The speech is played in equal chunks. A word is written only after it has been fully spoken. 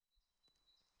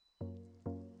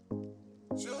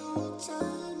She's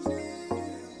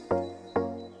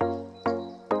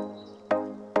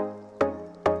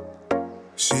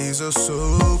a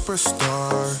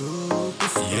superstar.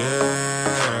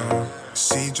 Yeah.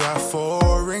 She drive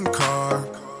foreign car.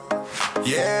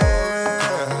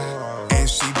 Yeah. And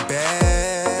she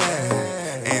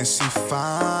bad. And she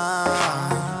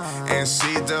fine. And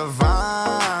she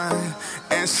divine.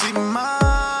 And she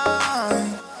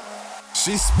mine.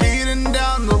 She's speeding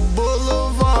down the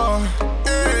boulevard.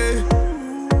 Yeah.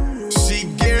 She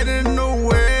getting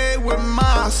away with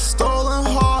my stolen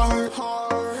heart.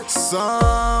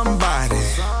 Somebody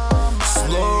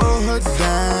slow her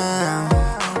down.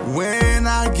 When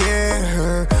I get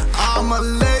her, I'ma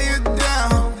lay it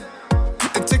down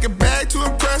and take it back to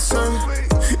impress her.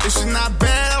 If she not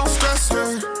bad, I'll stress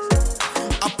her.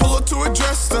 I pull her to a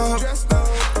dressed up,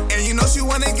 and you know she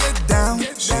wanna get down.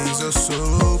 She's a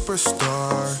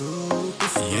superstar.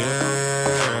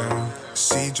 Yeah.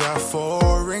 She drive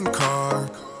foreign car.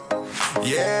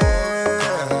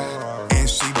 Yeah. And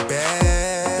she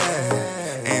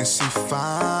bad. And she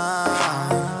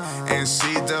fine. And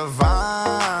she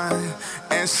divine.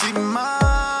 And she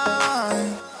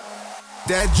mine.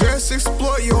 That dress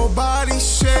exploit your body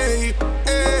shape.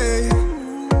 Ay.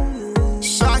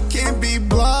 Shot can't be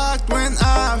blocked when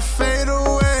I fade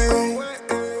away.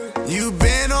 You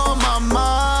been on my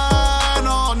mind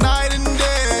all night and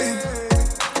day.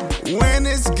 When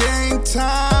it's game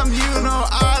time, you know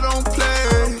I don't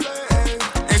play.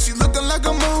 And she looking like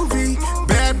a movie.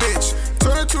 Bad bitch,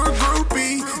 turn her to a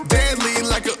groupie. Deadly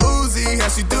like a Uzi, how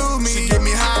she do me. She get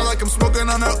me high like I'm smoking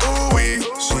on a ooey.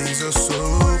 She's a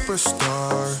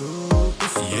superstar.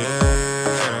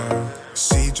 Yeah.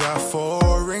 She drive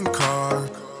foreign car.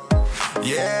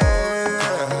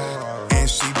 Yeah. And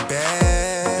she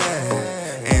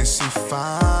bad. And she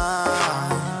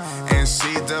fine. And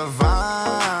she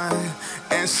divine.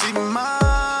 And she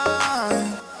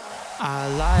mine. I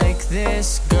like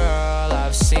this girl,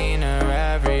 I've seen her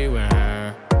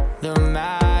everywhere. The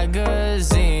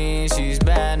magazine, she's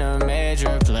been a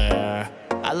major player.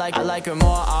 I like her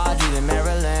more Audrey than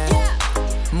Marilyn.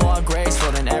 More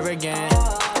graceful than arrogant.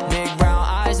 Big brown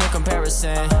eyes, no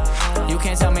comparison. You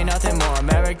can't tell me nothing more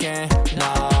American.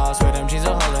 Nah, swear them jeans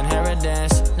a whole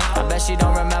inheritance. I bet she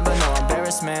don't remember no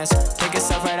embarrassments. Take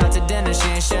herself right out to dinner, she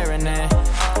ain't sharing it.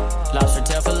 Lobster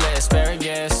tail fillet,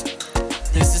 asparagus.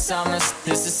 This is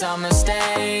summer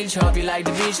stage. Hope you like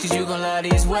the beach, cause you gon' love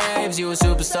these waves. You a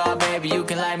superstar, baby, you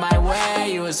can light my way.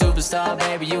 You a superstar,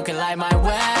 baby, you can light my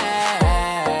way.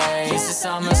 This is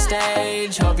summer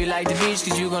stage. Hope you like the beach,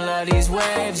 cause you gon' love these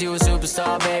waves. You a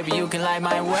superstar, baby, you can light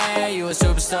my way. You a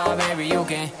superstar, baby, you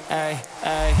can, ay,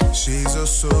 ay. She's a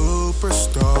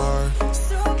superstar.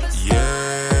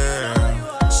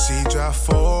 Yeah. She drive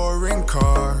foreign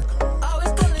car.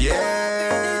 Yeah.